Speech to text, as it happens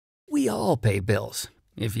all pay bills.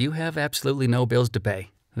 If you have absolutely no bills to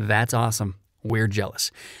pay, that's awesome. We're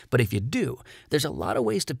jealous. But if you do, there's a lot of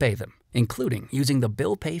ways to pay them, including using the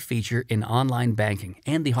Bill Pay feature in online banking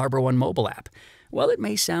and the HarborOne Mobile App. While it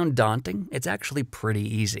may sound daunting, it's actually pretty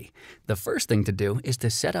easy. The first thing to do is to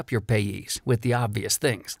set up your payees with the obvious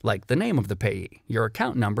things, like the name of the payee, your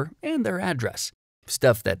account number, and their address.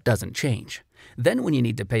 Stuff that doesn't change. Then when you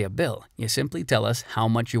need to pay a bill, you simply tell us how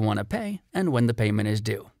much you want to pay and when the payment is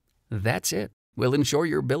due. That's it. We'll ensure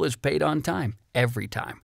your bill is paid on time, every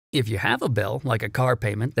time. If you have a bill, like a car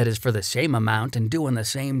payment, that is for the same amount and due on the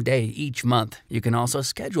same day each month, you can also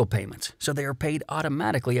schedule payments so they are paid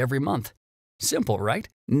automatically every month. Simple, right?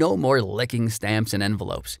 No more licking stamps and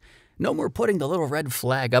envelopes. No more putting the little red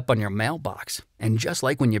flag up on your mailbox. And just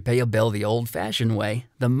like when you pay a bill the old-fashioned way,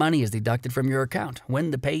 the money is deducted from your account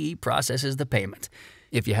when the payee processes the payment.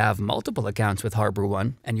 If you have multiple accounts with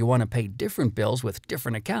HarborOne and you want to pay different bills with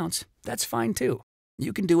different accounts, that's fine too.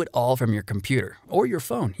 You can do it all from your computer or your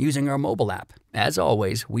phone using our mobile app. As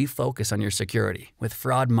always, we focus on your security with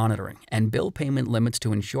fraud monitoring and bill payment limits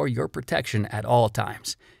to ensure your protection at all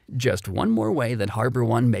times. Just one more way that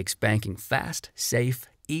HarborOne makes banking fast, safe,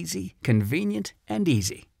 easy, convenient, and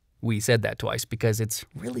easy. We said that twice because it's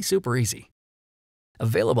really super easy.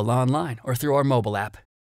 Available online or through our mobile app.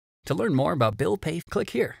 To learn more about Bill Pay,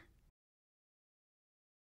 click here.